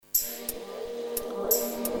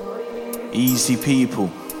Easy people.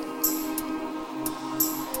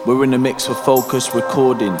 We're in the mix with Focus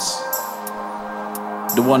Recordings.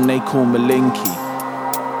 The one they call Malinky.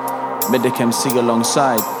 Medic MC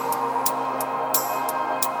alongside.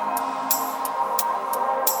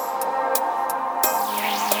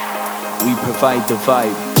 We provide the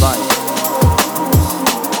vibe.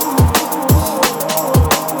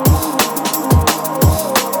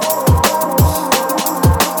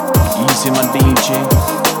 Easy my DJ.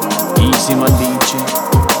 Easy my DJ.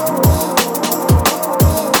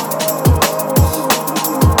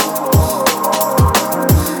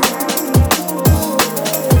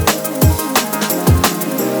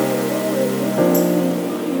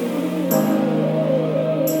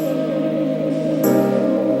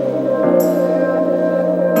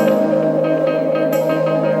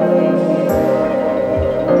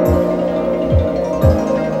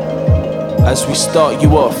 As we start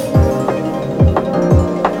you off,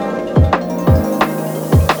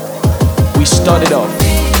 we started off.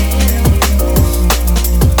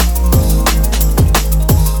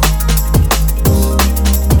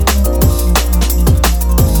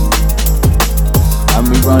 And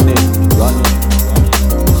we run it.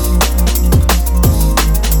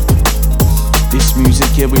 This music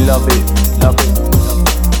here, we love it.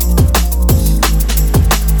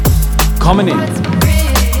 Coming in.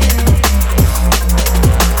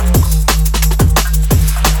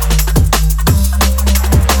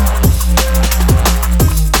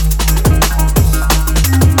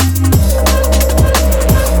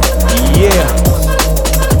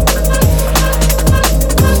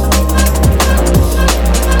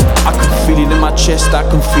 Chest, I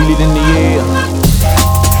can feel it in the air.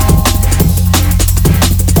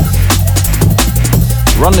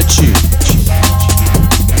 Run the tune.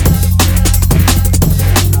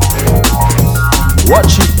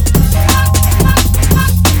 Watch it.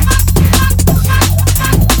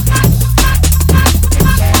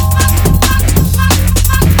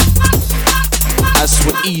 As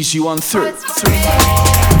we ease you on through.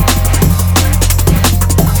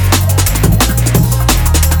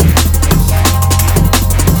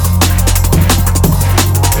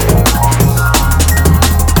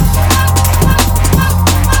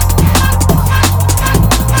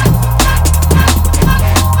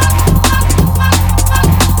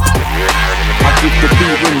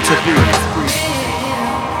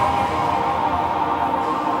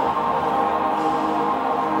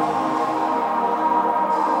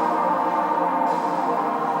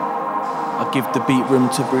 I give the beat room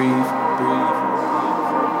to breathe.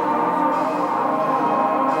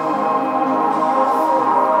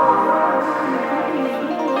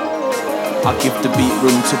 I give the beat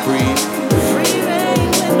room to breathe. Free rein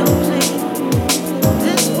with no plane.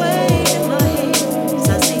 This way in my hands,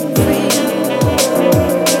 I see freedom.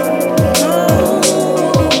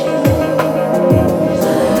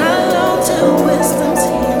 Not long till wisdom's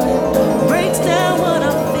healing breaks down what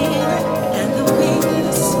I'm feeling and the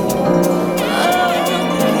weakness.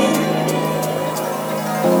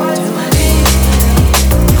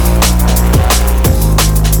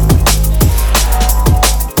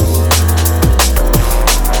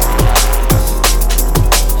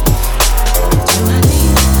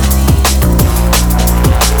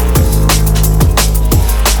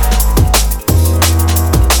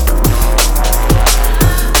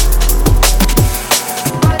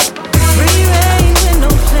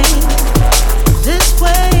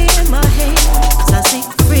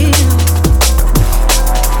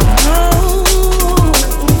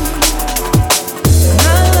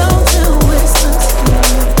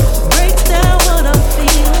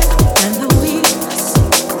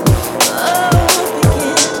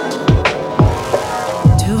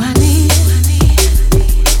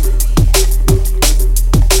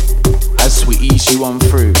 You on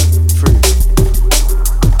through.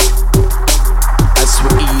 As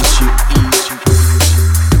we ease you.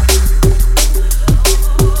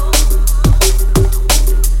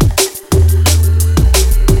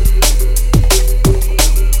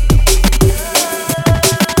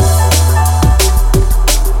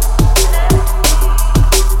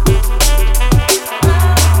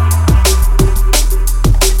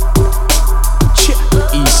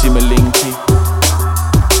 Easy Malinky.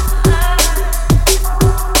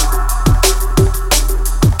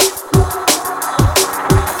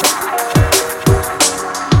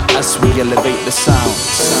 As we elevate the sound.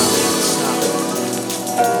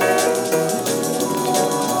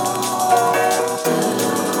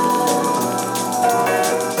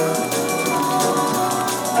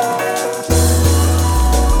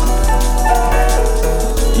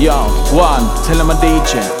 Yo, one, tell him a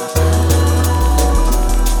DJ.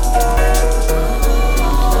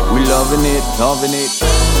 loving it, loving it.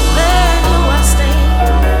 Where do I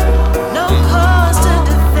stand? No cause to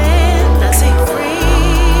defend. I say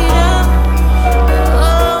freedom.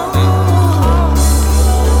 Oh,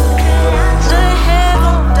 the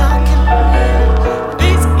heaven darkened,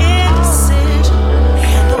 beats indecision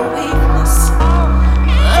and the weakness.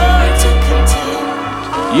 Learn to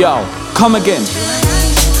contend. Yo, come again.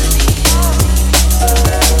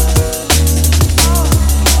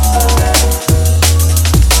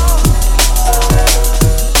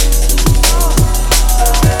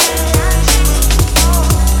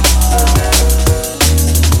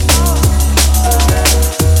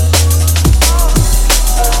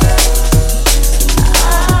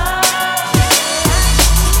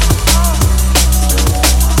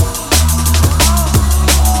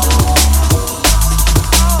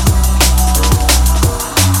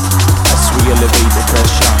 Elevate the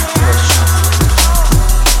pressure.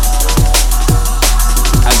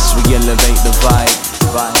 As we elevate the vibe.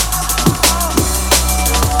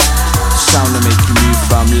 Sound to make you move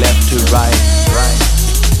from left to right.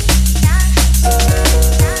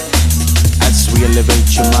 As we elevate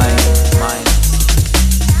your mind.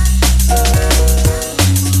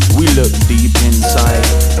 We look deep inside.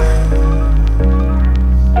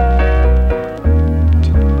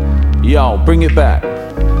 Yo, bring it back.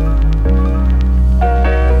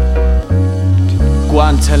 Go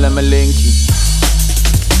on, tell him a linky.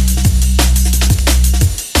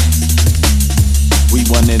 We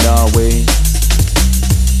want it our way.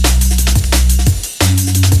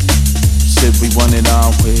 Said we want it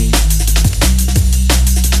our way.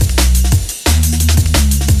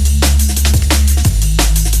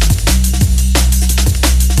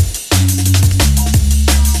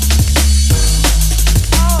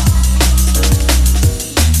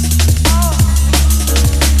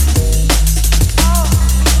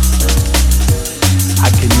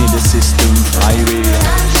 System firing.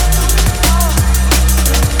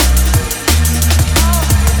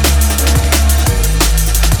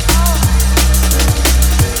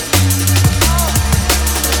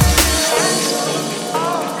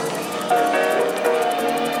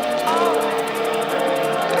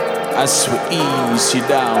 As we ease you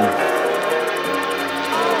down.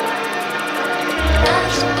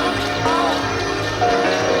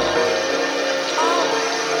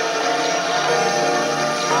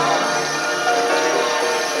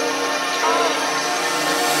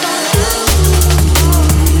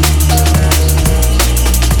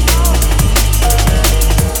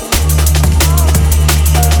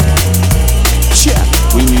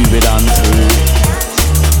 We move it on through.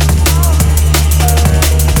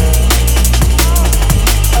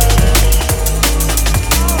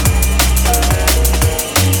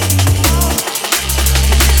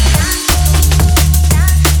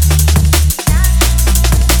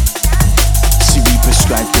 See, we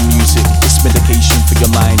prescribe the music, it's medication for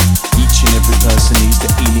your mind. Each and every person needs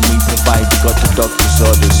the healing we provide. We got the doctor's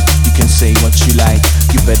orders, you can say what you like.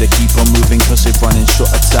 You better keep on moving cause we're running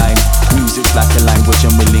short of time. Music's like a language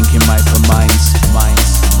and we're linking micro minds.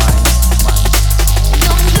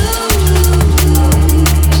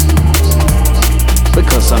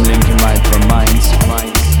 Because I'm linking micro minds.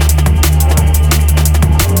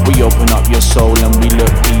 We open up your soul and we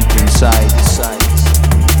look deep inside.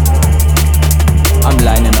 I'm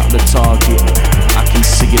lining up the target, I can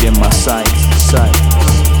see it in my sight.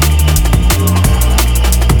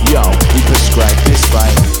 Yo, we prescribe this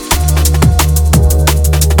vibe.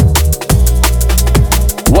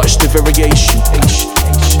 Watch the variation.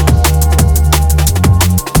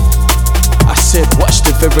 I said watch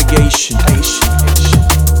the variation.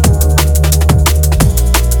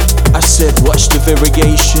 I said watch the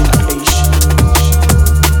variation.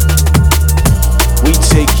 We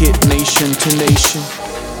take it nation to nation.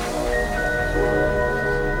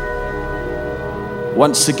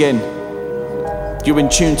 Once again, you're in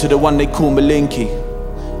tune to the one they call Malinky.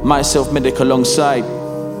 Myself Medic alongside.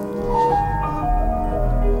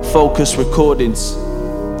 Focus Recordings.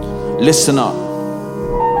 Listen up.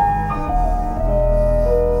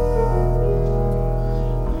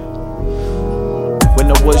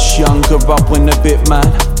 When I was younger, I went a bit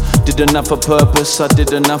mad. Did enough for purpose, I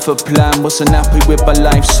did enough for plan. Wasn't happy with my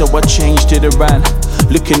life, so I changed it around.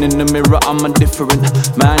 Looking in the mirror, I'm a different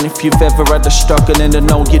man. If you've ever had a struggle, then I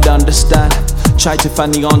know you'd understand. Tried to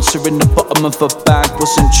find the answer in the bottom of a bag.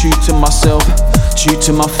 Wasn't true to myself, true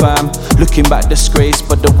to my fam. Looking back, disgraced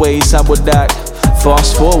by the ways I would act.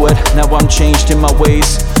 Fast forward, now I'm changed in my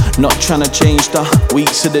ways. Not trying to change the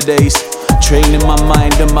weeks of the days. Training my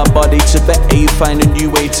mind and my body to behave. Find a new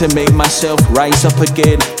way to make myself rise up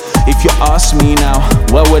again. If you ask me now,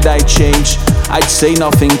 what would I change? I'd say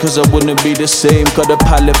nothing cause I wouldn't be the same. Got a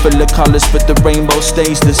palette full of colours but the rainbow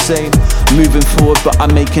stays the same. Moving forward but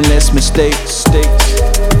I'm making less mistakes.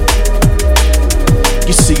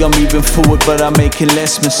 You see I'm moving forward but I'm making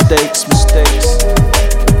less mistakes.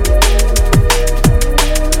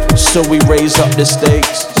 So we raise up the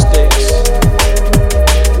stakes.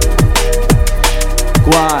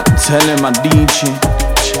 Go on, tell him I DJ.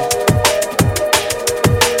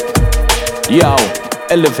 Yo,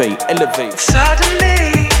 elevate.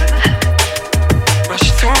 Suddenly,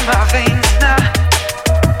 rush through my veins now.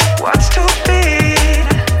 What's to be?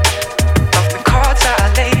 Of the cards I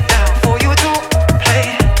laid down for you to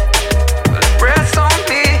play. Will it rest on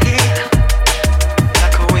me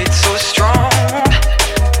like a weight so strong?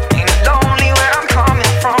 Ain't it lonely where I'm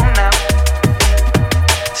coming from now?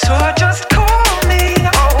 So just call me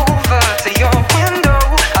over to your window.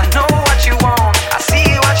 I know what you want, I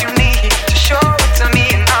see what you need. Just show it to me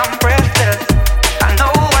and I'm breathless. I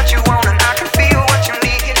know what you want and I can feel what you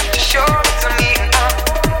need. Just show it to me and I'm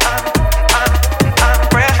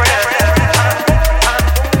breathless.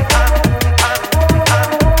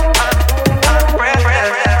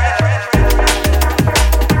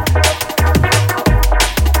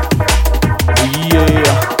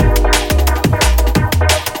 Yeah.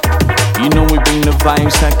 You know we bring the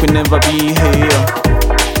vibes like we never be here.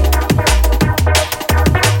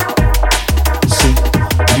 See,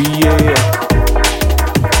 yeah.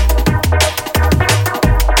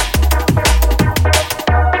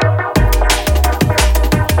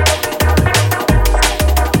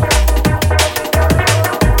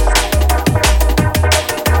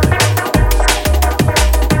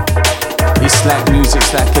 It's like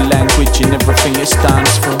music's like a language and everything it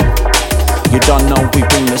stands for. You don't know we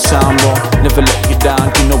bring the sound raw. Never let you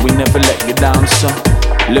down, you know we never let you down. So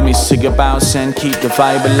let me sing a bounce and keep the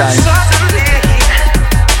vibe alive. Suddenly,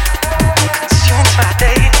 consumes my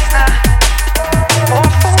days now.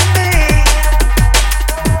 More for me.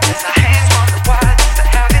 As I hang from the wires to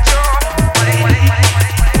have it your way.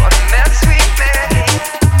 What a mess we made.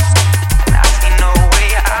 I see no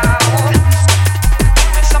way out.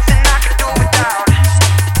 Doing something I could do without.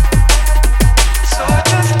 So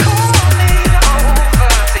just call me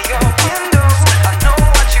over to your window. I know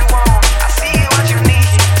what you want, I see what you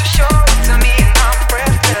need. Just show it to me and I'm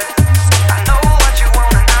breathless. I know what you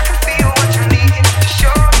want and I can feel what you need. Just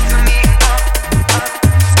show it to me and I'm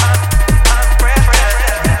breathless.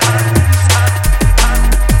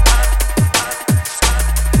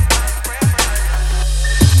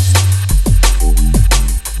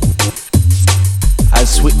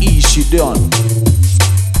 As we ease you down.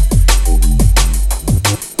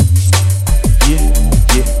 Yeah.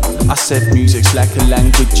 I said music's like a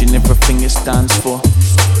language and everything it stands for.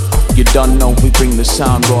 You don't know we bring the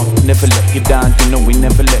sound raw. Never let you down, you know we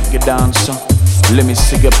never let you down. So let me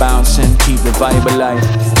sing a bounce and keep the vibe alive.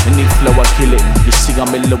 Any flow I kill it, you see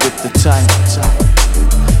I'm in love with the time.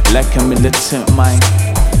 Like a militant mind.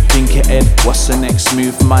 Think ahead, what's the next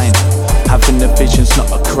move? Mine. Having the vision's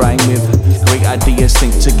not a crime with great ideas,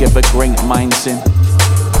 think together, great minds in.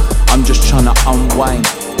 I'm just trying to unwind,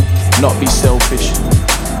 not be selfish.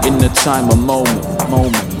 In the time, a moment,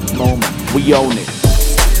 we own it.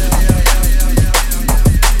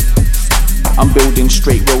 I'm building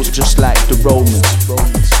straight roads just like the Romans.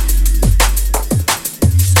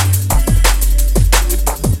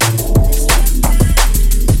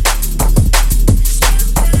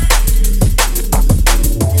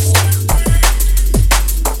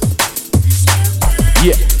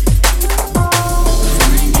 Yeah.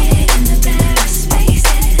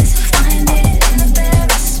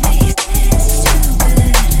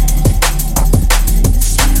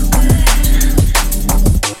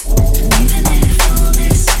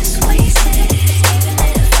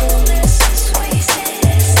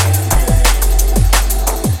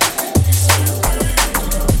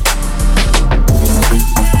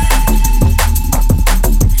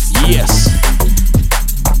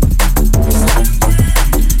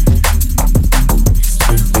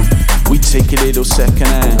 Take a little second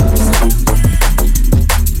hand.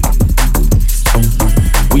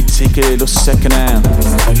 We take a little second hand.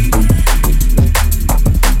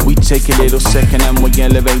 We take a little second and we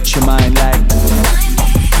elevate your mind like.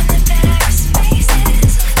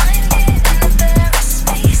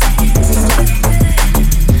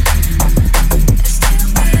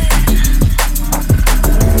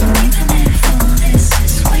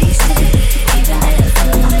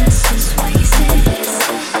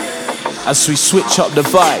 As we switch up the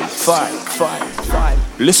vibe.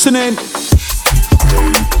 Listening.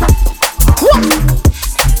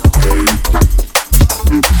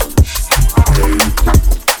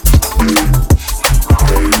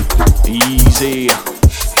 easy.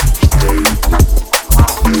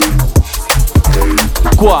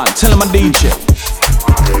 Go on, tell him I'm DJ.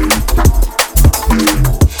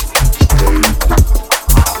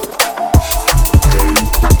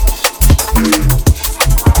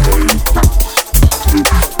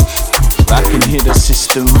 I can hear the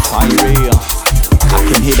system fire. I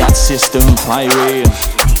can hear that system fire.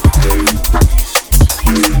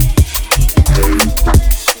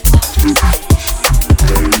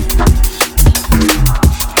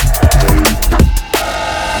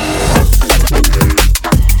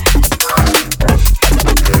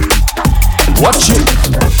 Watch it.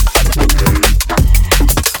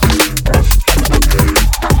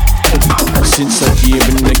 Since a year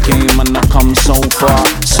in the game and I come so far,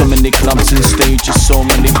 so many clubs and stages, so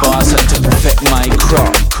many bars, had to perfect my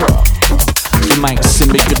craft. You might see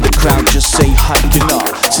me in the crowd, just say hi, you know.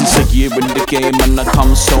 Since a year in the game and I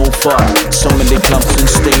come so far, so many clubs and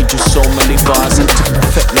stages, so many bars, had to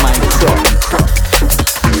perfect my craft.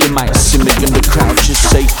 You might see me in the crowd, just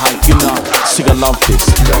say hi, you know. See, I love this.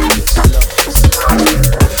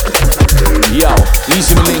 Yo,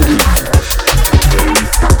 easy Malinky.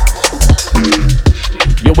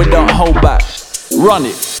 Yo, we don't hold back. Run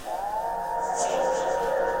it.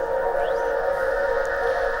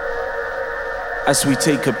 As we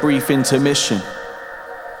take a brief intermission,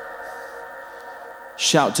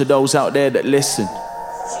 shout to those out there that listen.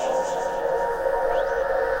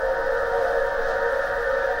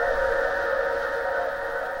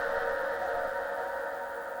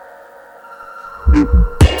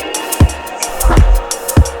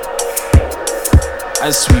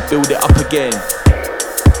 As we build it up again.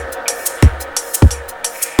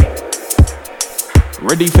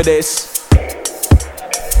 Ready for this?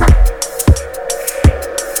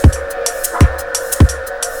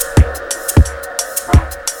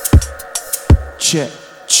 Check,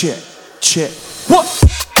 check, check. What?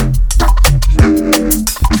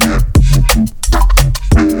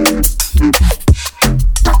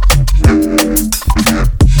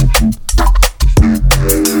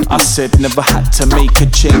 I said never had to make a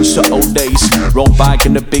change to old days. Roll bag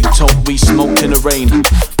in the big tote, we smoked in the rain.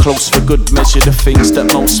 Close for good measure, the things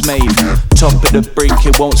that most made. Top of the brink,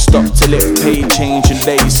 it won't stop till it paid. Changing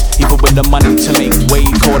days, even with the money to make way.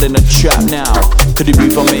 Caught in a trap now, could it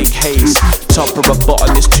even make haze? Top of a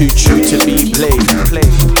bottle is too true to be played.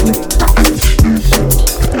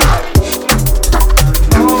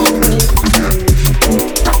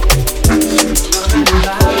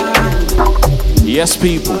 Yes,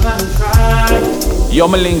 people. Yo,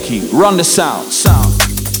 Malinky, run the sound.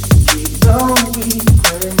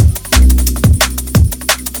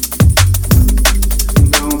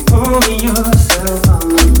 Don't pull yourself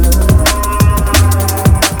under.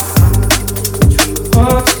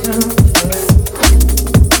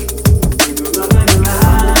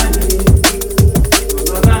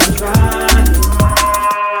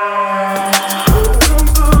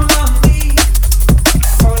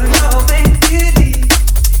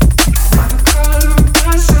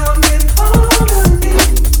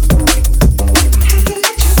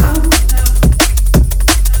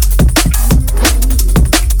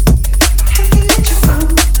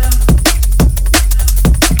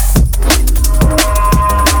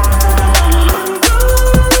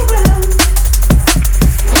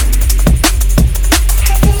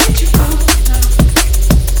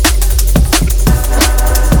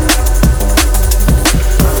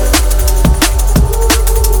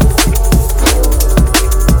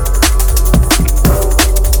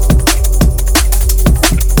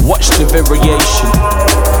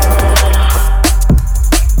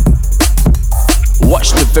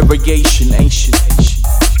 Watch the variation, Asian.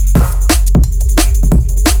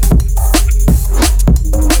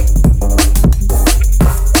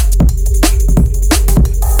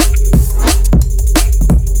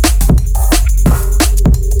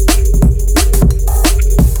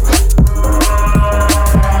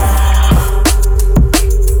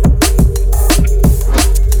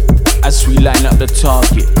 As we line up the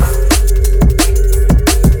target.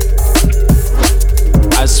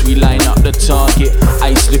 As we line up the target,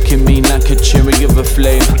 eyes looking mean like a cherry of a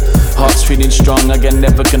flame. Heart's feeling strong, again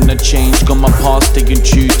never gonna change. Got my past staying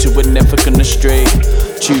true to it, never gonna stray.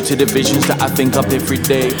 True to the visions that I think of every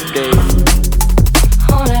day.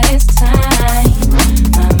 All of this time,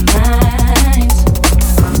 my mind's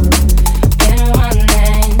been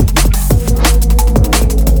running.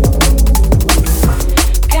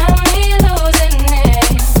 Got me losing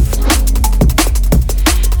it.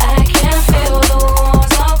 I can feel the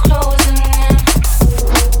walls are closing in.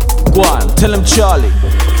 Go on, tell him Charlie.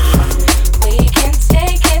 We can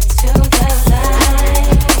take it to the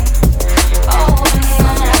line.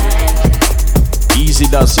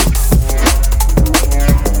 does it.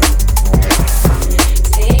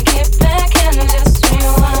 Take it back and just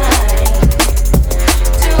rewind.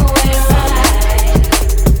 Do it right.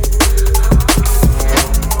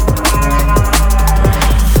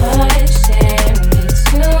 Pushing me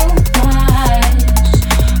too much.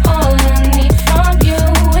 All I need from you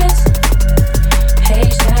is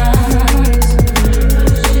patience.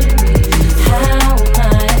 How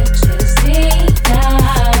much is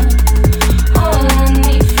enough? All I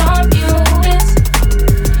need from you is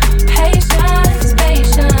patience,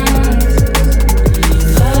 patience.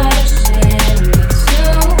 Pushing me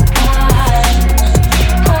too much.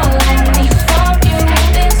 All I need from you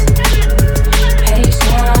is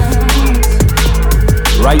patience.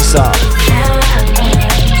 Rise up. How much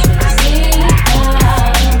is enough?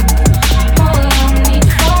 All I need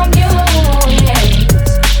from you is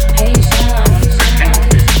patience.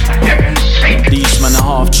 These men are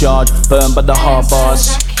half charged, burned by the hard bars.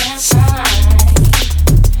 I can't find.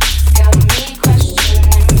 Got me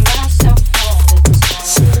questioning myself all the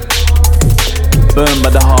time. Burned by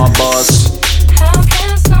the hard bars. How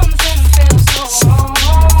can something feel so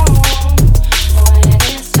wrong when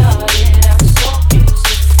it started out so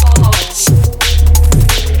beautiful?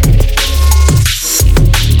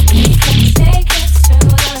 We can take it to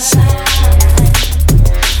the line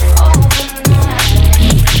overnight.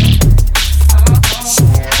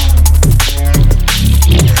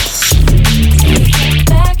 Take it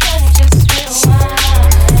back and just rewind.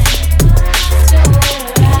 Do it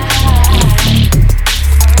right.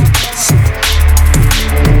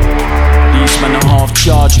 These men are half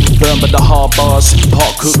charged, burned by the hard bars.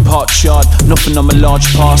 Part cooked, part charred, nothing on my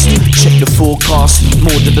large past. Check the forecast,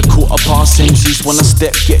 more than the quarter past. MCs wanna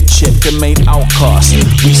step, get checked and made outcast.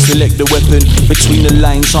 We select the weapon, between the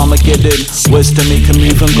lines Armageddon. Words to make a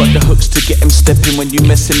move and got the hooks to get him stepping. When you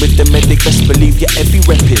messing with the medic, best believe you're every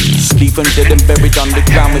weapon. Leave them dead and buried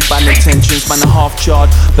underground with bad intentions. Man are half charred,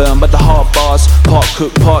 burned by the hard bars. Part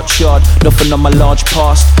cooked, part charred, nothing on my large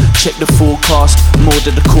past. Check the forecast, more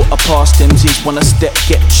than the quarter past. MCs wanna step,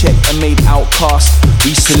 get checked and made outcast.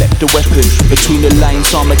 We select the weapon, between the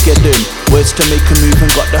lines Armageddon. Words to make a move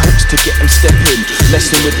and got the hooks to get him stepping.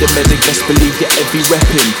 Messing with the medic, best believe you're every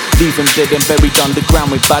weapon. Leave them dead and buried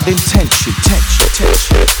underground with bad intention.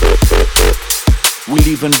 We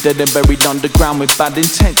leave them dead and buried underground with bad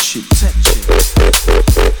intention.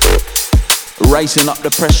 Rising up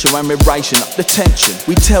the pressure and we're rising up the tension.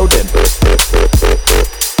 We tell them.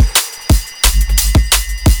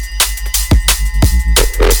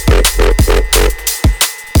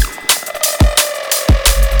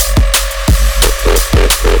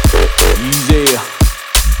 Easy.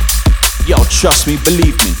 Yo, trust me,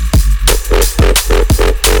 believe me.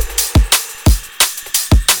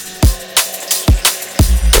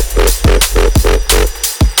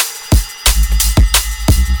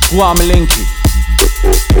 Guamalinki.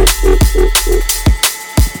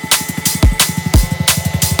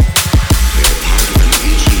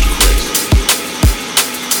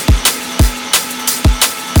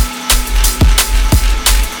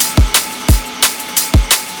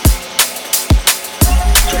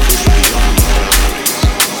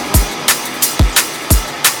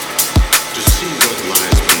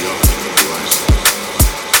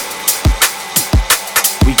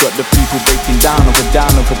 We got the people breaking down over.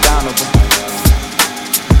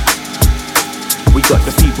 We got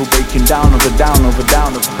the people breaking down over.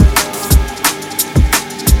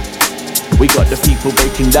 We got the people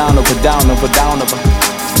breaking down over.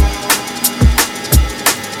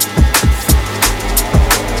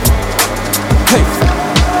 Hey.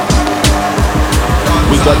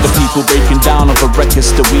 We got the people breaking down over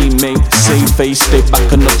records that we make. Same face, stay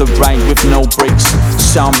back another ride with no breaks.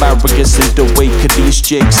 Sound barriers in the wake of these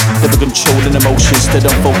jigs. Never controlling emotions, they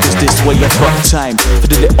don't focus this way. I've got time for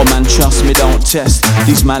the little man, trust me, don't test.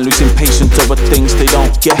 These man losing patience over things they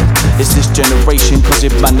don't get. It's this generation, cause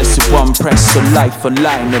it madness in one press. So life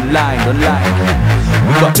online.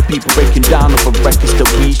 We got the people breaking down over records that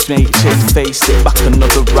we make. Change face, sit back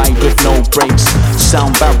another ride with no breaks.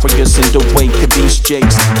 Sound barriers in the wake of these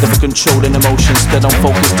jigs. Never controlling emotions, they don't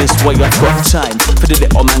focus this way. I've got time for the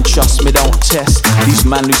little man, trust me, don't test. These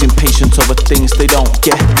man losing patience over things they don't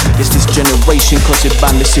get. It's this generation, cause it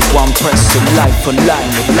madness in one press. So life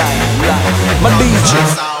online. My DJ,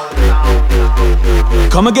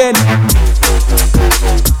 come again.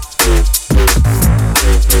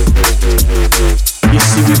 You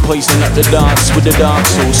see we poison up the dance with the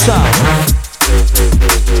dancehall sound.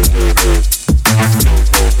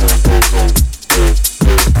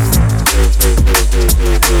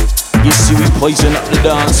 You see we poison up the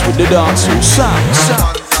dance with the dancehall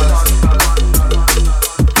sound.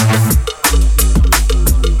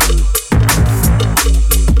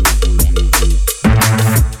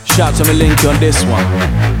 Shout to Malinky on this one.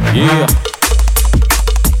 Yeah.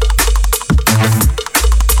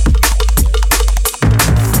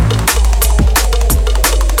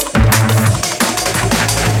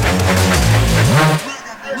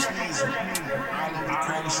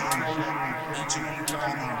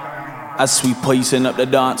 As we poison up the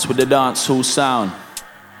dance with the dancehall sound.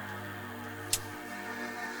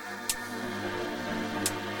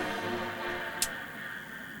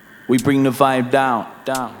 We bring the vibe down.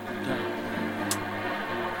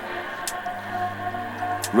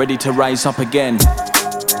 Ready to rise up again.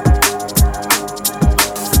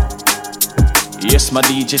 Yes, my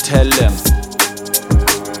DJ, tell them.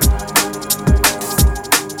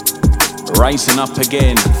 Rising up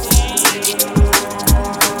again.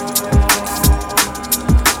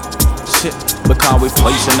 Sit, because we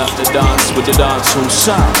poison up the dance with the dancehall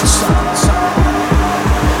sound.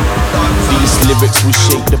 These lyrics will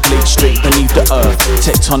shake the plate straight beneath the earth.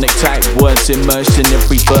 Tectonic type words immersed in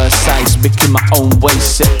every verse. Seismic in my own way,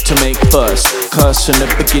 set to make first. Curse from the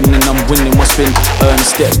beginning, I'm winning what's been earned.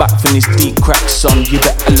 Step back from this deep crack, son, you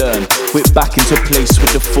better learn. Whip back into place with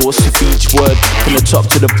the force of each word. From the top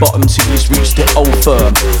to the bottom till he's reached it all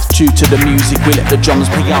firm. True to the music, we let the drums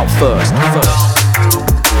play out first.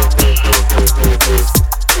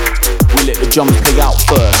 We let the drums play out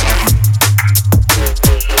first.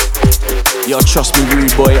 Yo, trust me,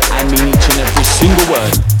 rude boy, I mean each and every single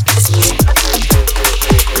word.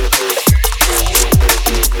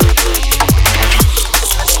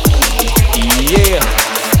 Yeah.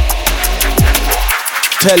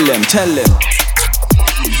 Tell them.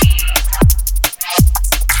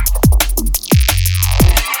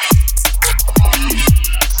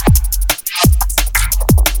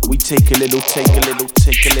 We take a little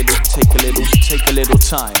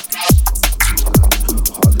time.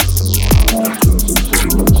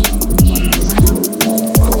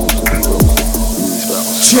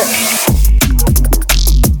 Check.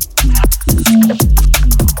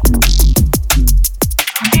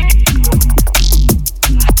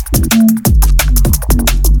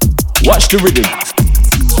 Watch the rhythm.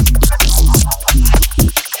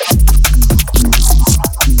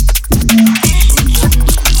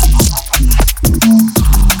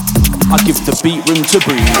 I give the beat room to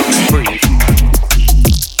breathe.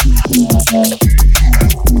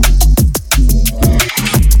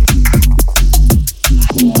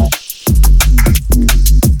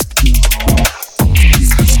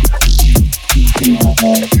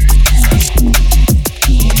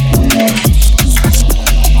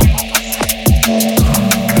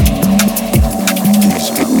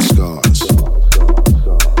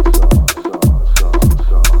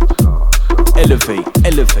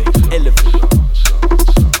 Elevate.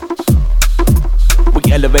 We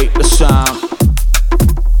elevate the sound.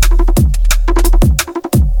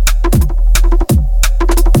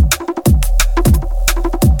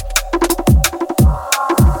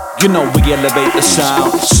 You know we elevate the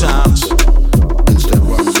sounds. Instead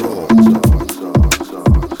run raw,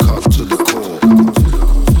 cut to the core,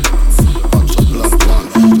 until blood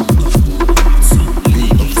runs,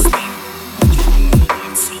 beat of it. Instead run,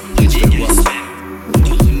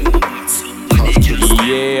 cut to the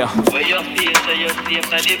Yeah.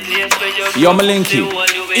 Yo, Malinky,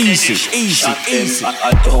 easy. I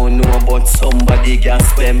don't know about somebody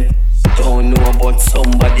gas them. Don't know about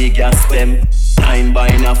somebody gas them. Time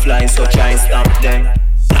buying a fly, so try and stop them.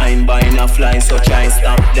 Time buying a fly, so try and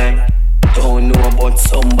stop them. Don't know about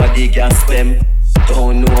somebody gas them.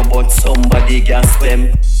 Don't know about somebody gas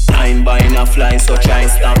them. Time buying a fly, so try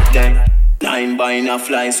and stop them. Time buying a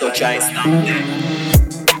fly, so try and stop them.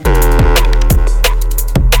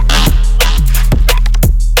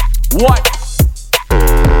 What?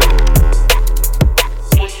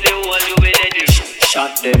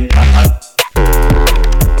 Shot them.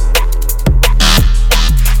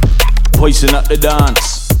 Poison up the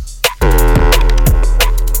dance.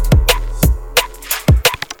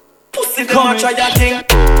 Pussy, come on, try that thing.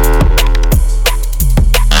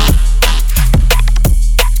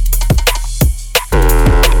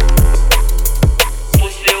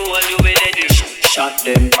 Pussy, all you ready? Shot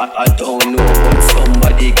them. I don't know about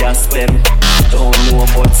somebody gas them. Don't know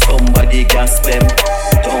about somebody gas them.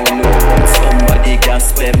 Don't know about somebody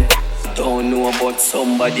gas them. Don't know about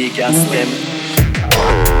somebody gas them.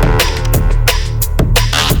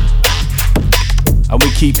 And we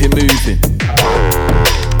keep it moving.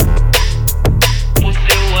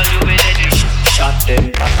 Pussy, all you ready? Shot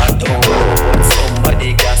them. I don't know about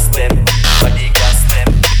somebody gas them. Body gas them.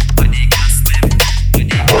 Body gas them.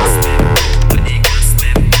 Body gas them. Body gas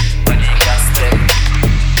them. Body gas them.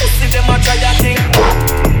 Pussy, them a try that thing.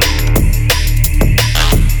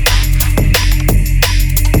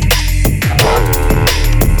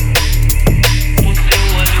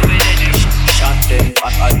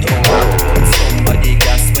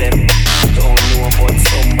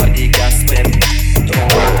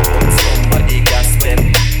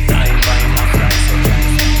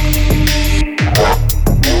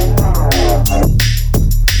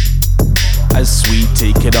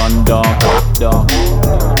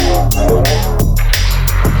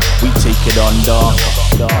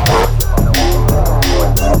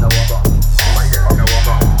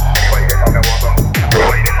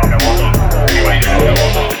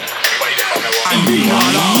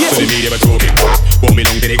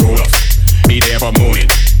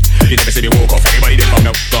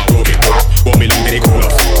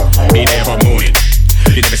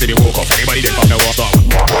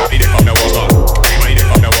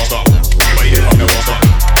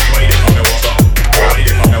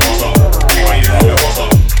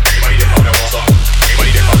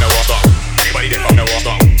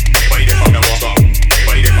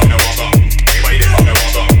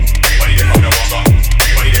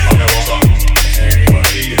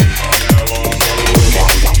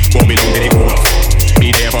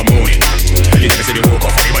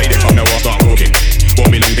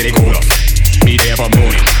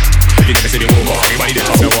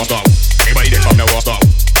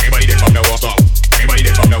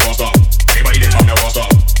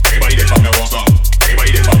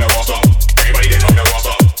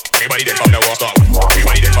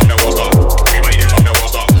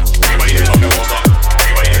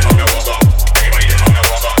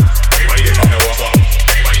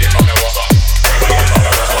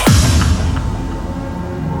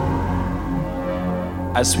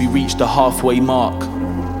 As we reach the halfway mark,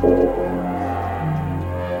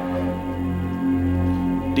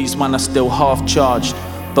 these men are still half charged,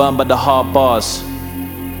 burned by the hard bars,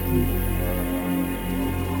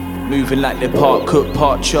 moving like they're part cooked,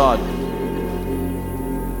 part charred.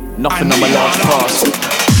 Nothing on my last pass.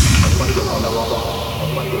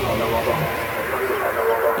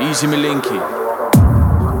 Easy Malinky.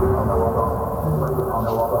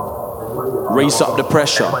 Raise up the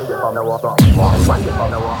pressure.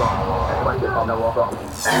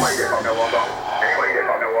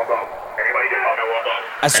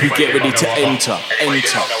 As we get ready to enter.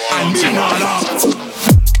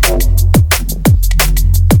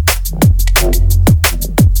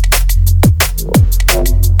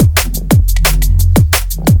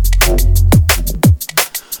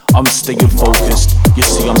 I'm staying focused, you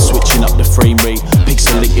see I'm switching up the frame rate.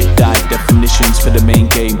 Pixelated die definitions for the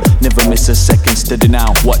main game. Never miss a second, steady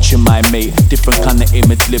now, watching my mate. Different kind of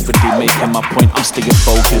image, liberty, making my point, I'm staying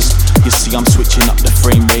focused. You see I'm switching up the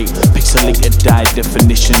frame rate. Pixelated die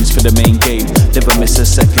definitions for the main game. Never miss a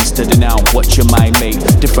second, steady now, watching my mate.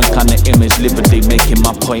 Different kind of image, liberty, making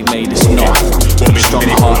my point, mate. It's not strong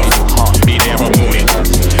hearted. Be there for morning.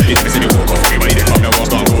 It's busy to walk off, everybody they come now, I'll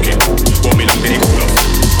start walking. Want me like they cool off.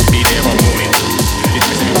 Be there for morning. It's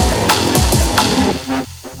busy to walk off.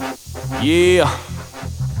 Yeah.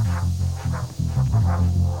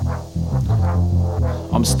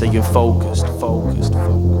 I'm staying focused.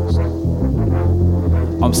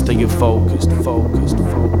 I'm staying focused.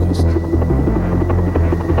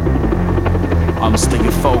 I'm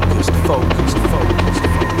staying focused.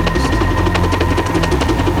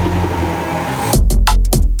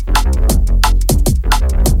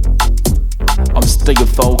 I'm staying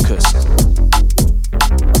focused.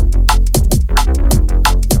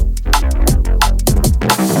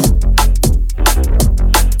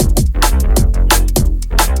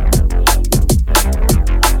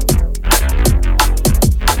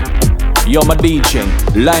 Yo, my DJ,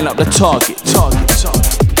 line up the target.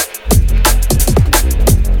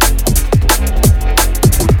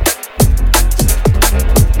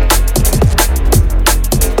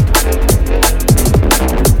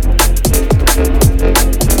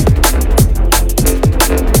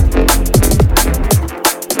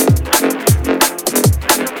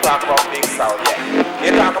 Talk about big sound, yeah.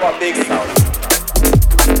 You talk about big sound.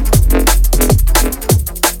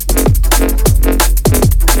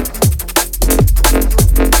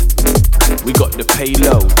 We got the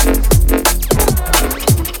payload.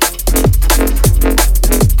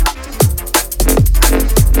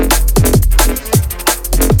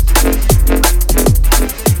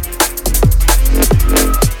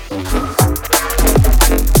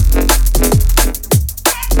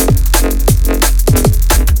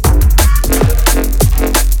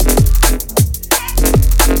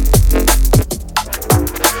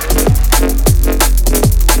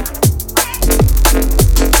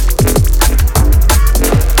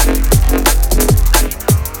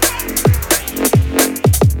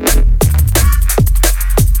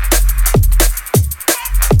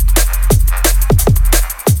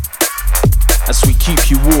 As we keep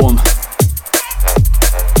you warm.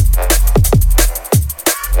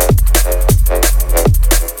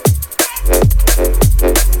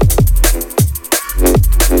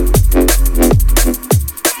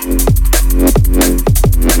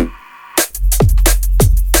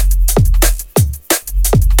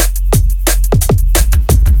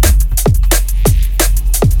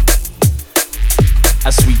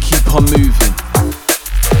 As we keep on moving.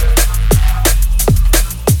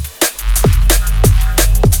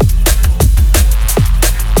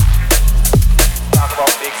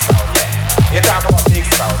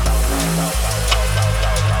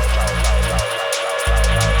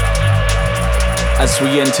 As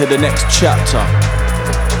we enter the next chapter.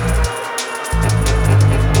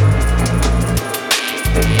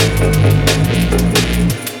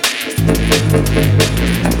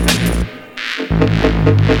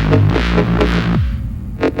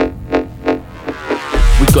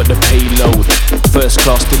 We got the payload, first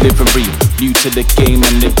class delivery. New to the game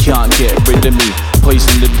and they can't get rid of me.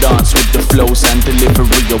 Poison the dance with the flows and delivery.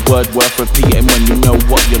 A word worth repeating when you know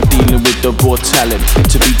what you're dealing with. The raw talent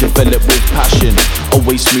to be developed with passion.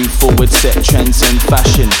 Always move forward, set trends and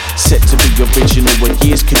fashion. Set to be original, what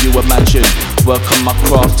years can you imagine? Work on my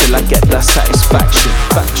craft till I get that satisfaction.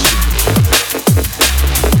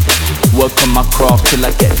 Work on my craft till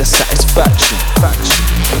I get the satisfaction.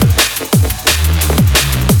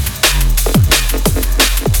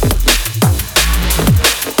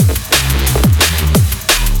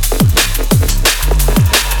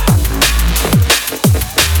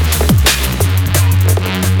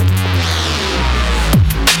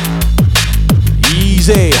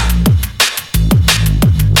 say,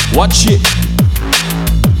 watch it.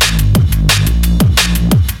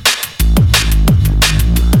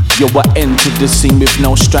 Yo, I entered the scene with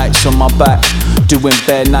no stripes on my back, doing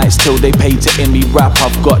bare nights till they pay to hear me rap.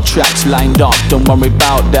 I've got tracks lined up, don't worry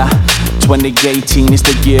about that. 2018 is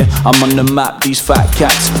the year I'm on the map. These fat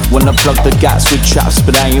cats wanna plug the gaps with traps,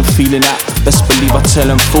 but I ain't feeling that. Best believe I tell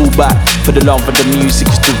them fall back. For the love of the music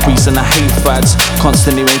is the reason I hate fads.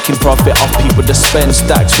 Constantly making profit off people that spend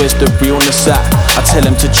stacks. Where's the realness at? I tell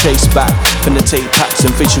them to chase back. Finna take packs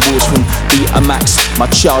and visuals from Betamax. My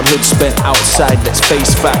childhood spent outside, let's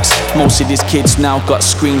face facts. Most of these kids now got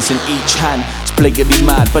screens in each hand. It's blatantly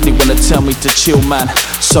mad, but they wanna tell me to chill, man.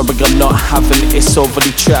 Sorry, I'm not having it, it's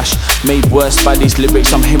overly trash. Made worse by these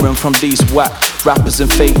lyrics I'm hearing from these whack rappers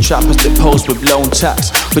and fake trappers that pose with loan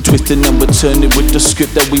tax. We're twisting and we're turning with the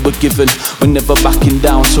script that we were given. We're never backing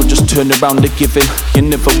down, so just turn around the giving. You're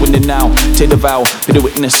never winning now, take the vow, be the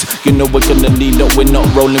witness. You know we're gonna need it, we're not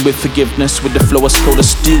rolling with forgiveness. With the flow I scroll the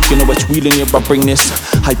steel, you know it's wheeling here, I bring this.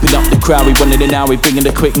 Hyping up the crowd, we want it now, we bringing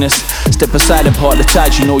the quickness. Step aside and part the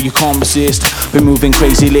tide, you know you can't resist. Been moving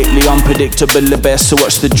crazy lately, unpredictable the best, so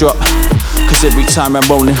watch the drop. Cause every time I'm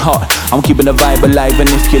rolling hot, I'm keeping the vibe alive. And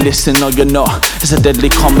if you're listening or you're not, it's a deadly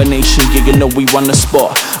combination. Yeah, you know we run the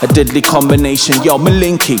spot, a deadly combination. Yo,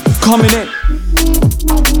 Malinky, coming in.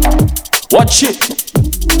 Watch it.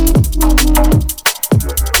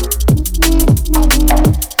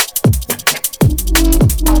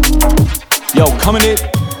 Yo, coming in.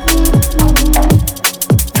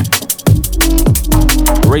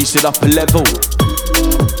 Raise it up a level.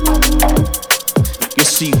 You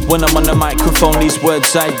see, when I'm on the microphone, these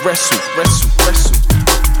words I wrestle.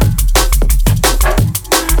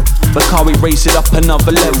 But can't we raise it up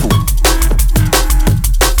another level?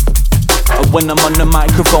 And when I'm on the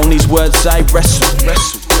microphone, these words I wrestle.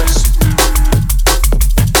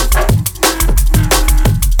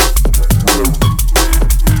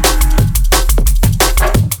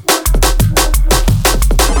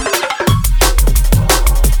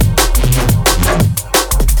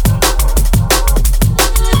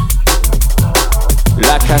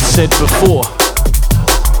 Like I said before,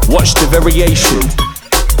 watch the variation.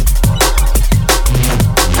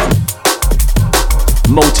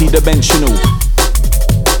 Multi-dimensional.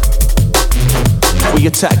 We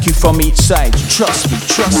attack you from each side. Trust me,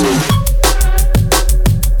 trust me.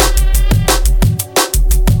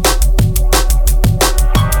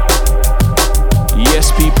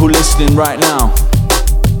 Yes, people listening right now.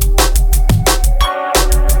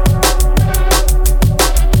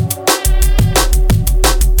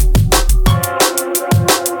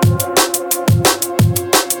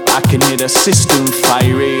 I can hear the system fire.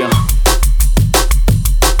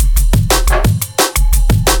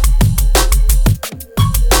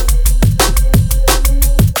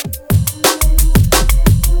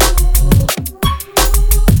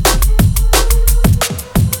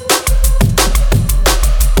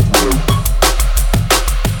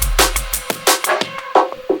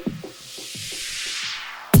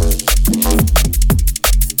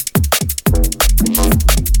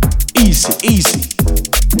 Easy.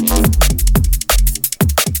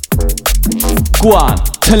 Go on,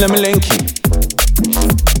 tell him Malinky.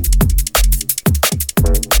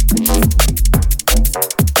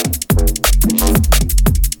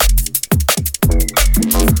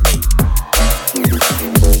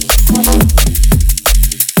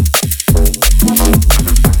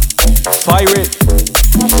 Fire it.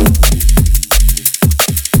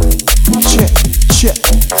 Check.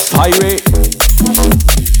 Fire it.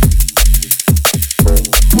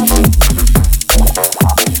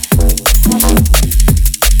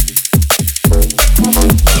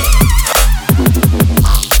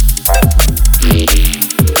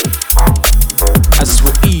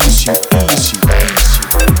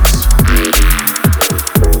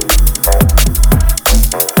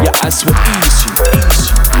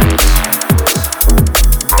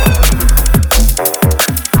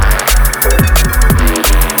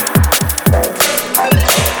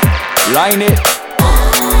 Line it.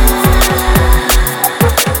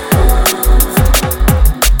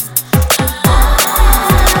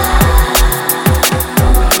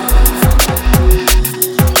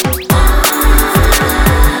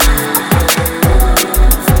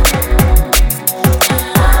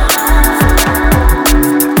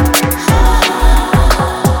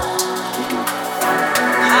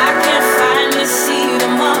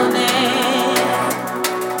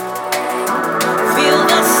 Feel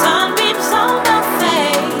the sunbeams on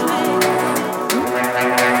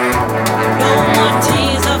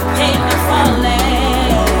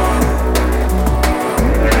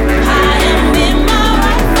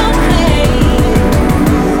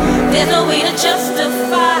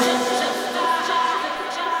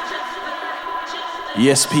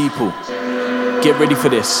Yes, people, get ready for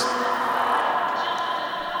this.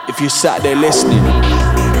 If you sat there listening,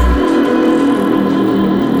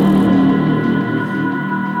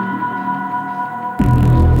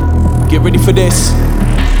 get ready for this.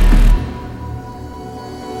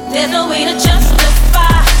 There's no way to justify.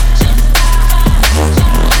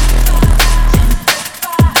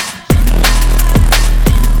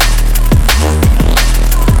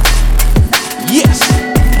 Yes.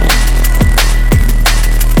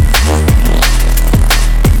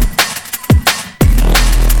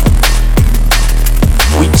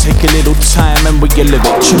 We take a little time and we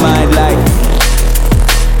elevate your mind like.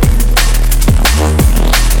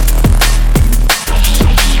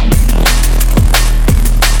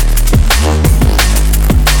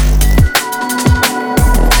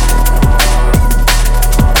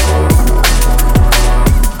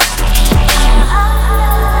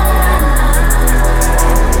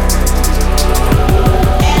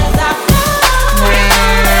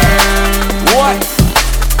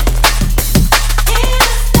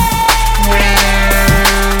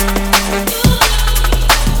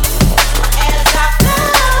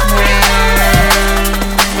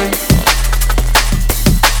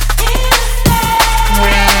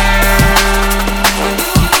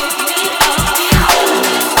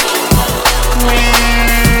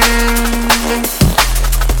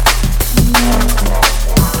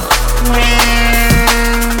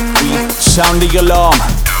 Sound the alarm,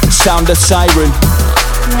 sound the siren.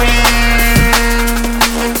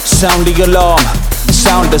 Sound the alarm,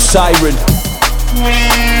 sound the siren.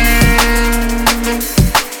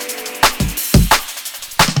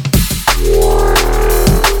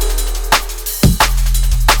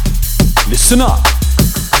 Listen up.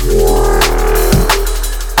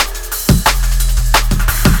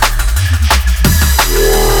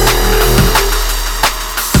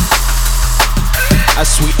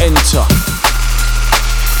 As we enter,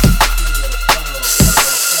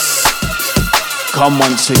 come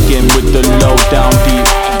once again with the low down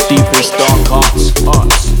deepest dark arts.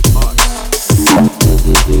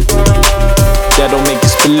 That'll make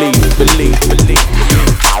us believe.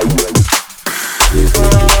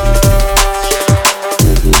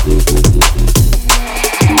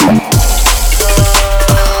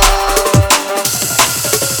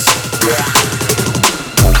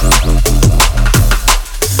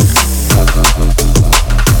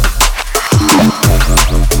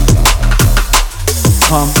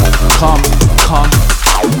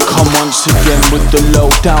 Come once again with the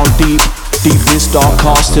low down deepest dark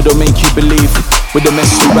cast that'll make you believe. With the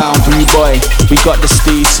mess around, rude boy, we got the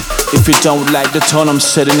steez. If you don't like the tone, I'm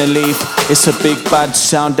setting a leave. It's a big bad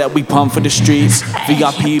sound that we pump for the streets.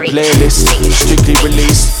 VIP playlist, strictly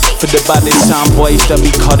released for the baddest sound boys that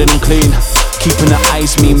be cutting them clean. Keeping the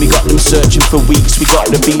eyes mean, we got them searching for weeks. We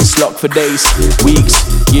got the beats locked for days, weeks,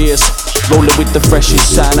 years. Rolling with the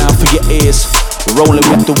freshest sound out for your ears. Rolling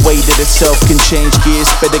with the way that itself can change gears.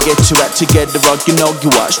 Better get your act together or you know you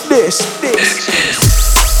watch this.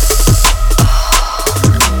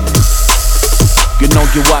 You know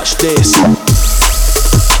you watch this.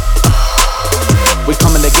 We're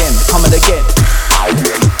coming again.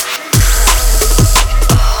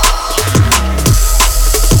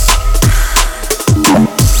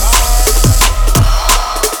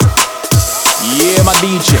 Yeah, my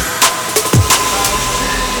DJ.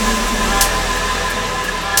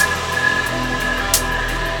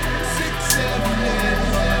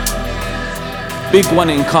 Big one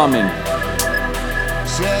incoming.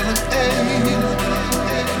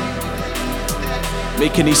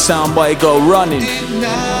 Making his soundboy go running.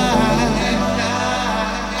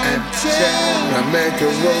 I make a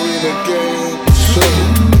roll again.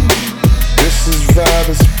 This is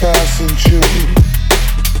vibes passing through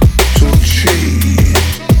to cheese.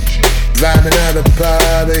 Vibing at a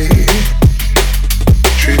party.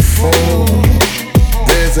 3-4.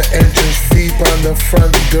 There's an entrance fee on the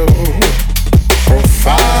front door.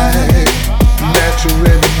 4-5. Natural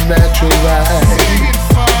rhythm, natural ride.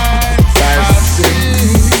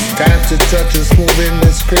 5-6. Time to touch and smooth in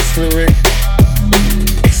this crystalline.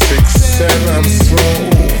 6-7, I'm slow,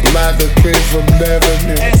 like the queen from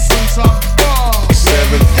Beverly.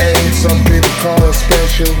 7-8, some people call it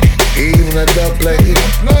special, even a double.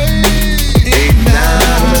 8-9,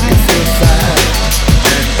 make it feel fine.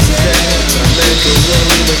 9-10, I make it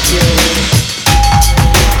roll again.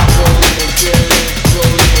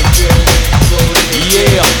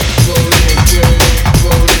 Yeah.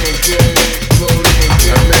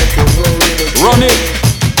 Run it.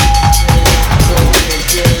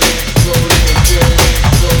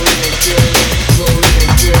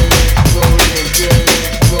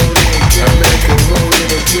 I make it roll.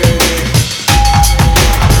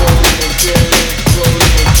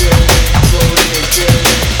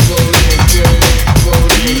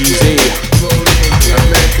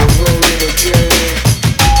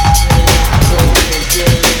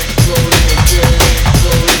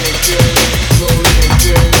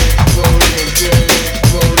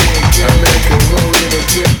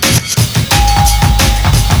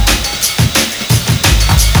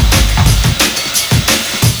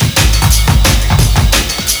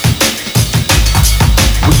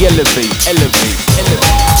 elevate, elevate,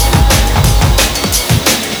 elevate.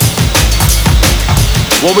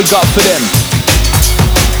 What we got for them?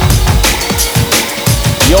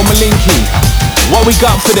 Yo, Malinky, what we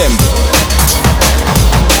got for them?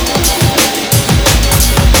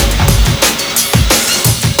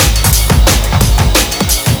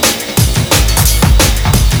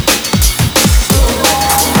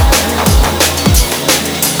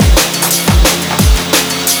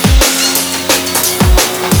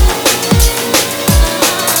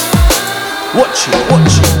 Watch it,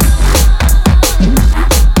 watch it.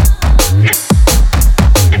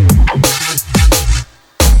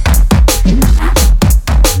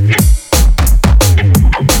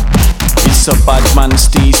 It's a bad man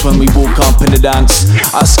steez when we walk up in the dance.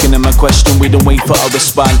 Asking them a question, we don't wait for a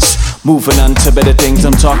response. Moving on to better things,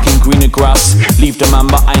 I'm talking greener grass. Leave the man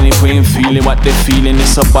behind if we ain't feeling what they're feeling.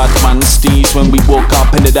 It's a bad man steez when we walk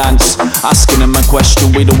up in the dance. Asking them a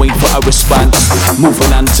question, we don't wait for a response.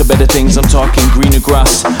 Moving on to better things, I'm talking greener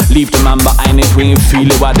grass. Leave the man behind if we ain't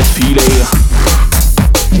feeling what they're feeling.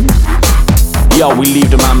 Yo, we leave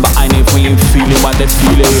the man behind if we ain't feeling what they're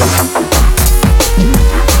feeling.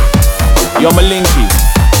 Yo, Malinky,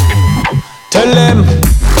 tell them.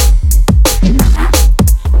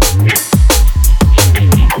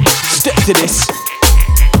 Step to this.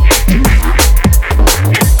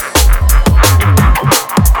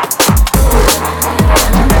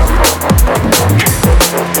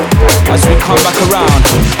 As we come back around,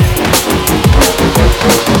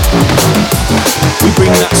 we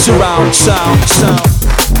bring that surround sound.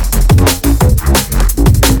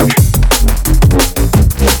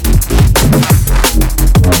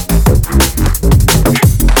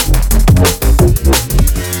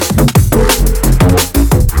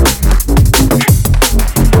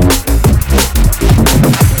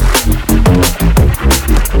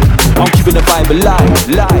 The vibe alive,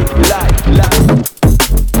 live.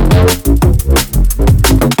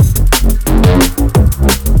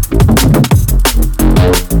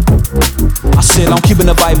 I said I'm keeping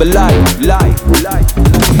the vibe alive, live.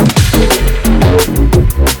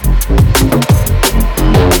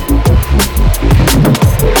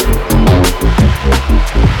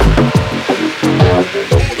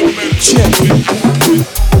 Check.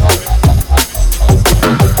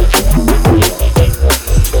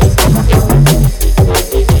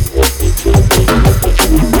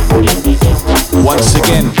 Once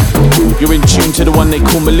again, you're in tune to the one they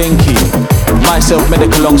call Malinky. Myself,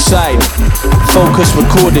 Medic alongside Focus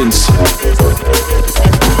Recordings.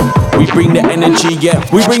 We bring the energy, yeah,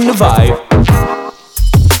 we bring the vibe.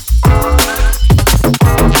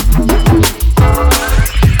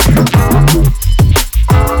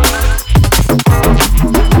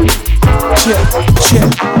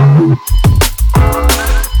 Check.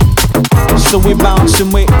 So we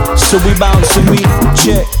bouncing, we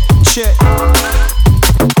check.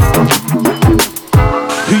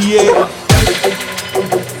 Yeah.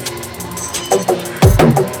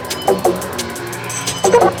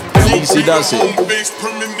 Easy does it.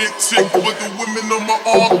 But the women on my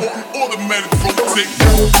arm want an automatic rotate.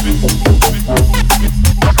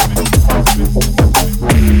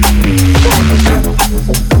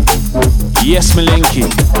 Yes, Malinky.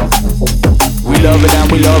 We love it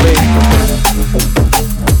and we love it.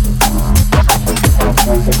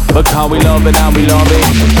 Look how we love it and we love it.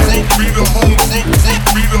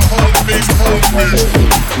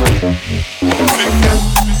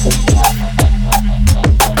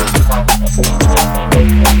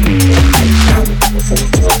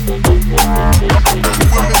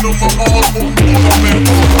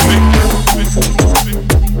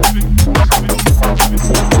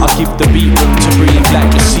 I'll keep the beat room to breathe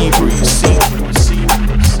like the sea breeze.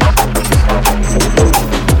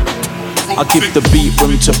 I'll give the beat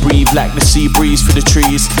room to breathe like the sea breeze for the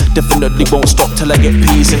trees. Definitely won't stop till I get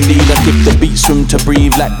peace. Indeed, I give the beats room to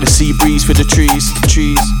breathe like the sea breeze for the trees.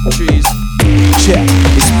 Check.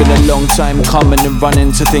 It's been a long time coming and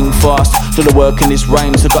running to think fast. Do the work in these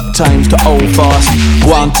rhymes, I got times to hold fast.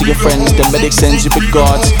 Go on to your friends, the medic sends you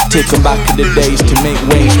regards. Take them back in the days to make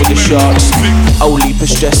waves with the sharks. Only for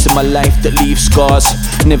stress in my life that leaves scars.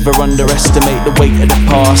 Never underestimate the weight of the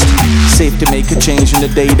past. Safe to make a change in the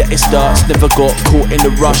day that it starts. Never got caught in the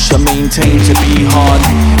rush, I maintain to be hard.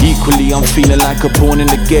 Equally, I'm feeling like a pawn in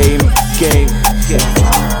the game.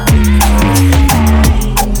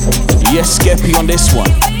 Yes, Skeppy on this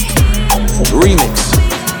one. Remix.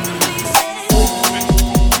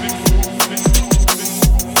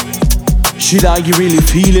 Shit, are you really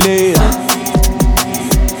feeling it?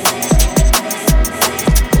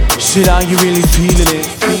 Shit, are you really feeling it?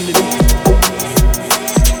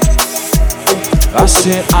 I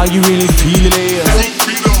said, are you really feeling it?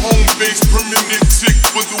 Be the home base, permanent tick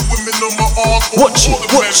for the women on my arm. Watch it,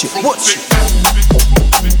 watch it, watch it.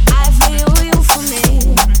 I feel you for me.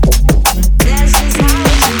 This is how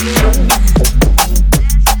it is.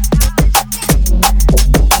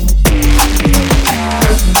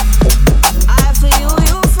 I feel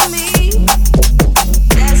you for me.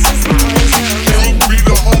 This is how it is. Be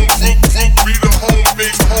the home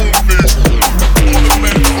base, automatic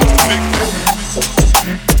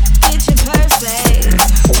Picture perfect.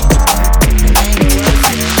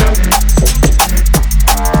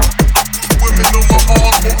 women on my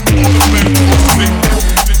arm, automatic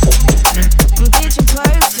Picture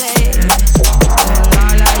perfect.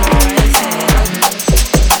 All I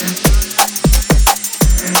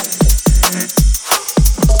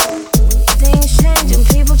things change and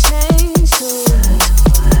people change too.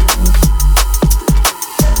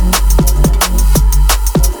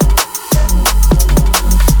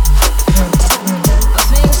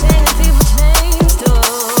 Things change and people change too.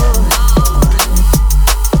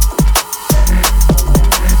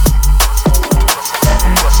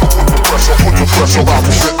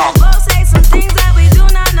 Both say some things that we do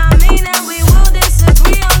not mean, and we will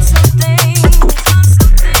disagree on something.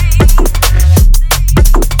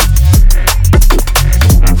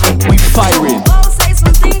 We firing. Both say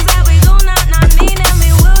some things that we do not mean, and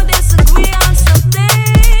we will disagree on something.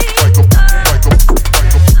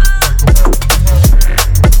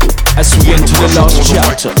 As we enter the last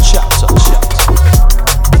chapter.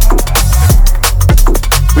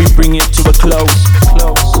 We bring it to a close.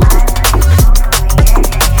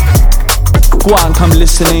 Go on, come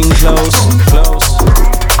listening close.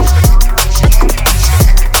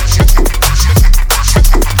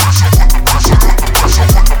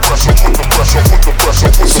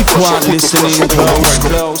 See, go on, listening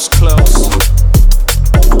close.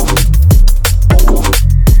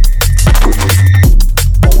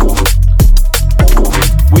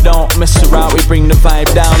 We don't mess around, we bring the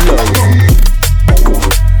vibe down low.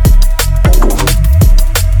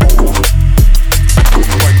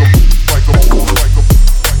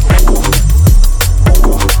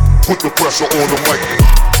 Put the pressure on the mic.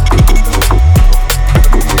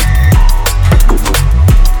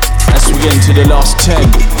 As we enter the last 10.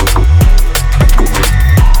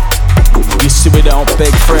 You see, we don't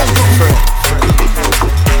beg friend.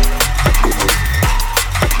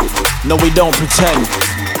 No, we don't pretend.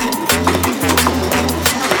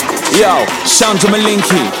 Yo, sound to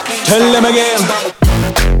Malinky. Tell them again.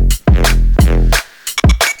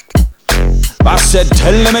 I said,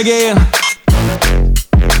 tell them again.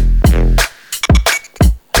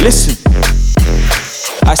 Listen,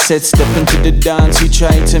 I said step into the dance, we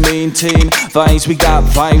try to maintain vibes, we got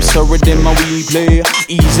vibes, so rhythm and we play.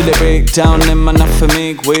 Easily break down them enough for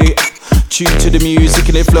make way. Tune to the music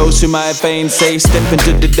and it flows through my veins. Say step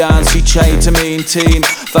into the dance, we try to maintain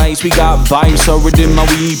vibes, we got vibes, so rhythm and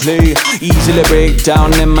we play. Easily break down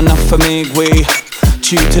them enough for make way.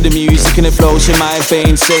 Tune to the music and it flows through my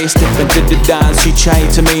veins. Say step into the dance, we try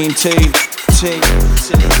to maintain.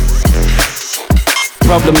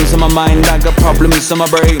 Problems in my mind, I got problems in my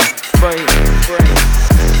brain.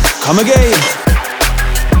 Come again.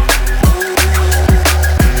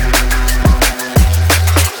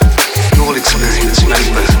 All experience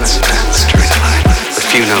many moments of dance during life, but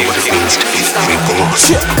few know what it means to be reborn.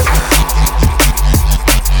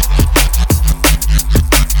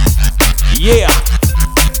 Yeah.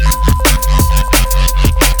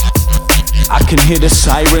 I can hear the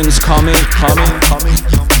sirens coming.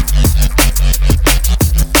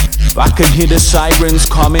 I can hear the sirens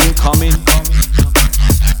coming.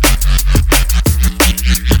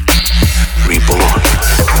 Reborn.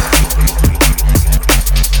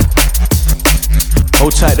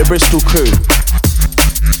 Hold tight, the Bristol crew.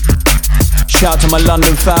 Shout to my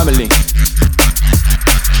London family.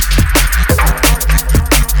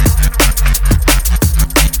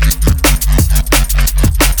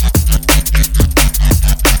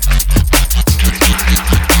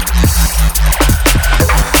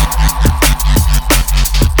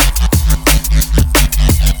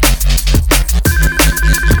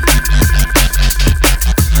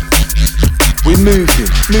 Moving.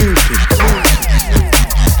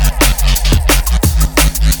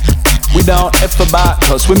 We don't F about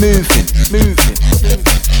cause we're moving.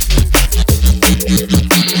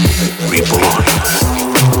 Reborn.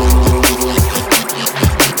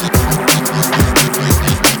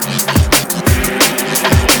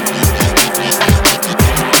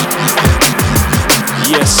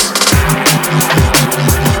 Yes.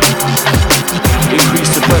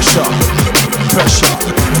 Increase the pressure.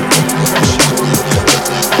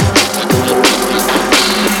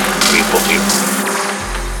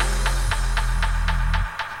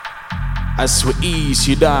 bass will ease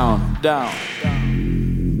you down.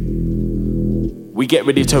 We get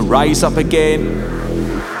ready to rise up again.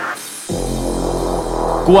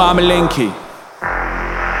 Guamalinki.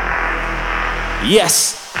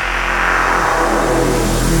 Yes.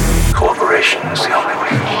 Cooperation is the only way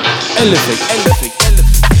forward. Elevate.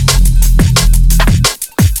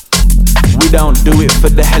 We don't do it for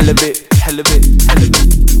the hell of it.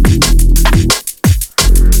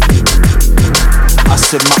 I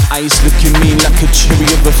said my eyes looking mean like a cherry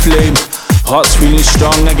of a flame. Heart's feeling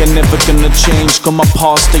strong, I ain't never gonna change. Got my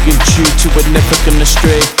past staying true to it, never gonna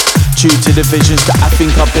stray. True to the visions that I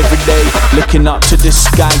think of every day. Looking up to the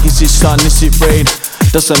sky, is it sun, is it rain?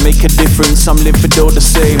 Doesn't make a difference, I'm living all the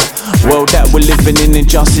same. World that we're living in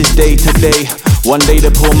injustice day to day. One day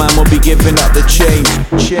the poor man will be giving up the change.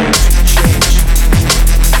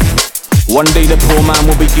 One day the poor man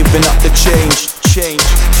will be giving up the change.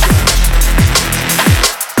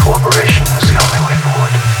 Cooperation is the only way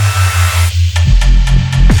forward.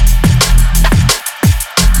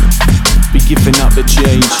 Be giving up the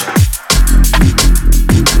change.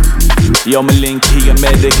 Yo, Malinky, a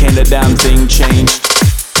medic, ain't a damn thing changed.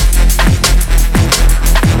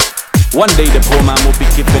 One day the poor man will be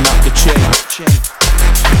giving up the change.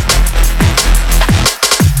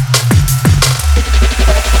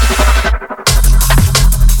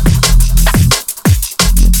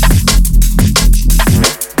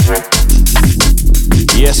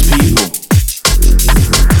 Yes, people.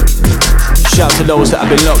 Shout to those that have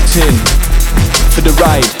been locked in for the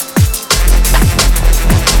ride.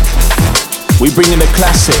 We bring in the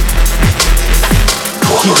classic.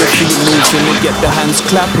 Keep the feet moving and get the hands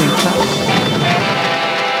clapping.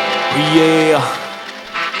 Yeah.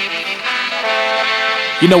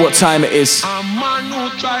 You know what time it is.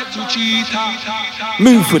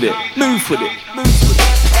 Move with it. We move with it.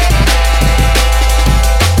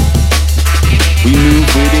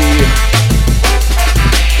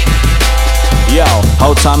 Yo,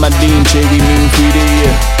 whole time I DJ, we move with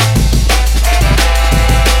it.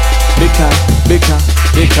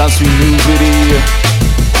 Because we move with it.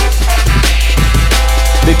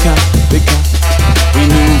 Because we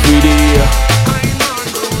move with it.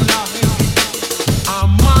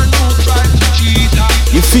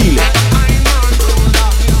 You feel it?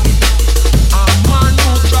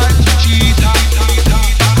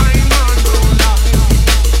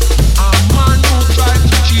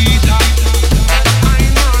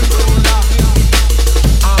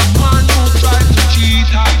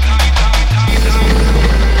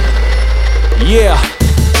 Yeah.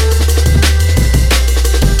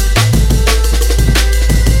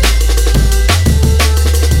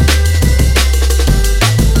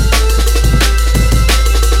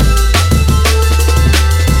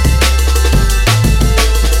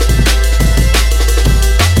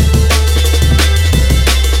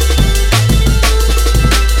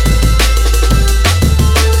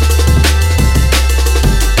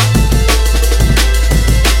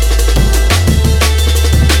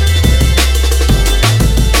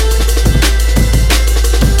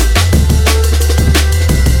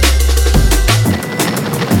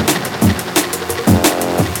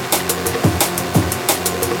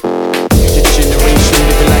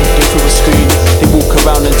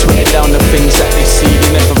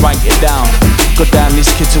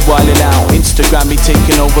 Instagram me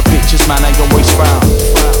taking over pictures, man, I always frown.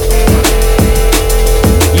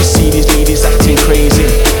 You see these ladies acting crazy,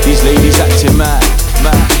 these ladies acting mad.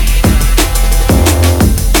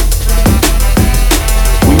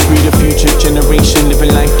 We breed a future generation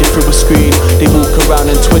living life through a screen. They walk around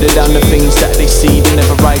and Twitter down the things that they see, they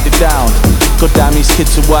never write it down. God damn, these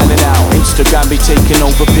kids are wilding out. Instagram be taking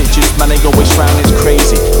over pictures, man, they always frown, it's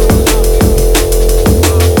crazy.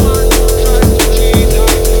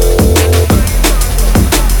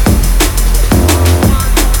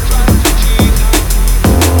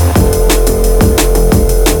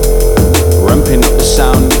 Ramping up the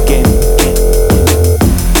sound again.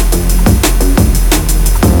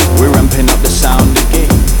 We're ramping up the sound again.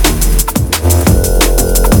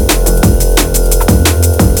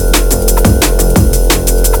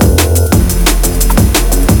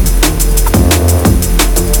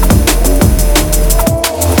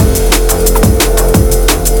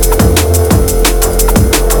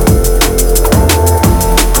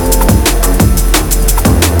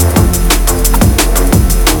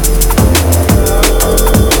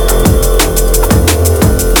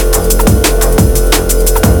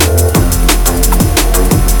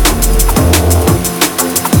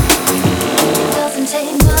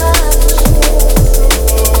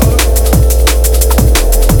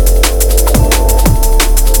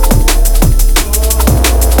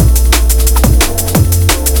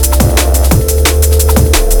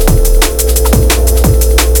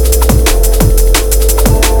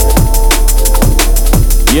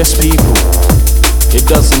 Yes, people, it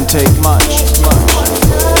doesn't take much.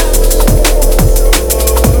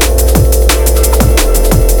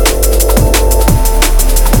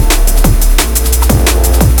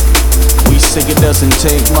 We say it doesn't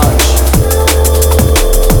take much.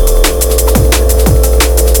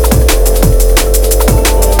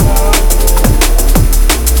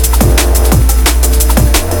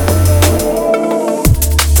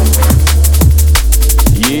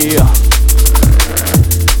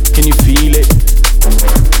 Can you feel it?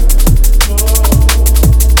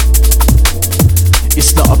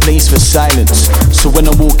 It's not a place for silence. So when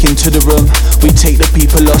I walk into the room, we take the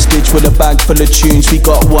people hostage with a bag full of tunes. We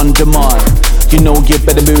got one demand, you know you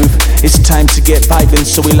better move. It's time to get vibing,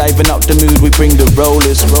 so we liven up the mood. We bring the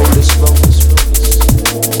rollers.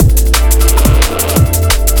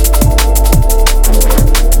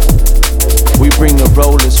 We bring the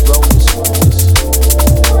rollers.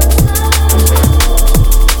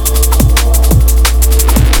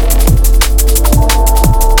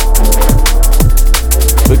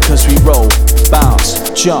 Because we roll, bounce,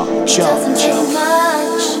 jump. Doesn't take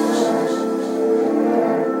much.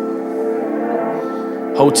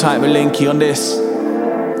 Hold tight, Malinky, on this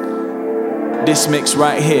mix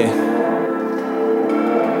right here.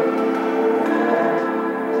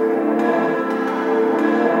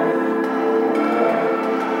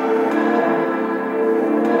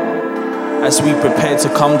 As we prepare to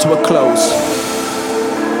come to a close.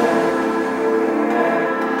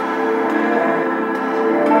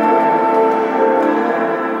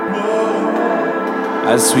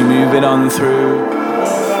 As we move it on through.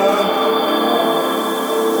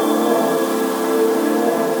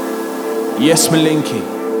 Yes, Malinky.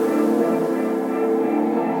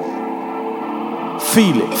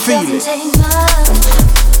 Feel it. Doesn't take much.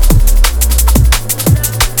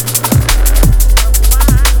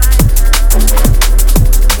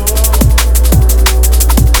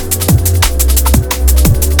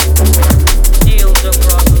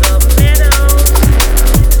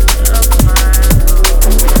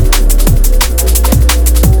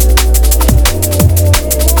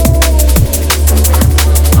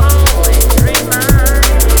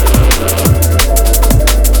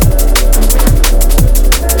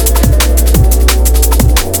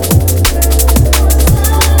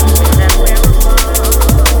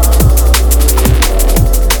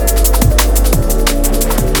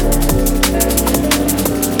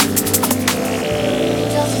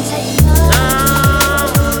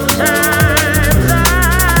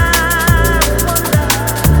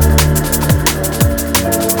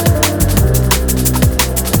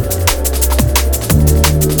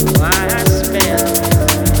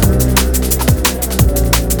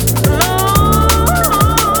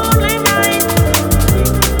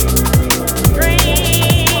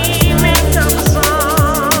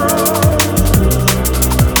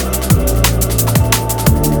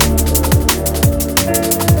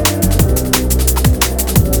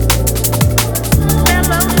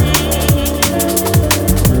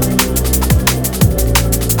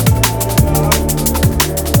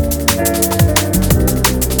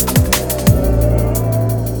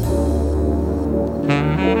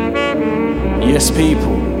 Yes,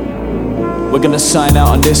 people, we're gonna sign out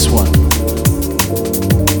on this one.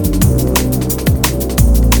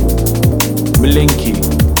 Malinky,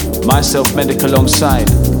 myself, Medic alongside.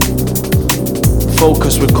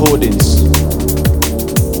 Focus Recordings.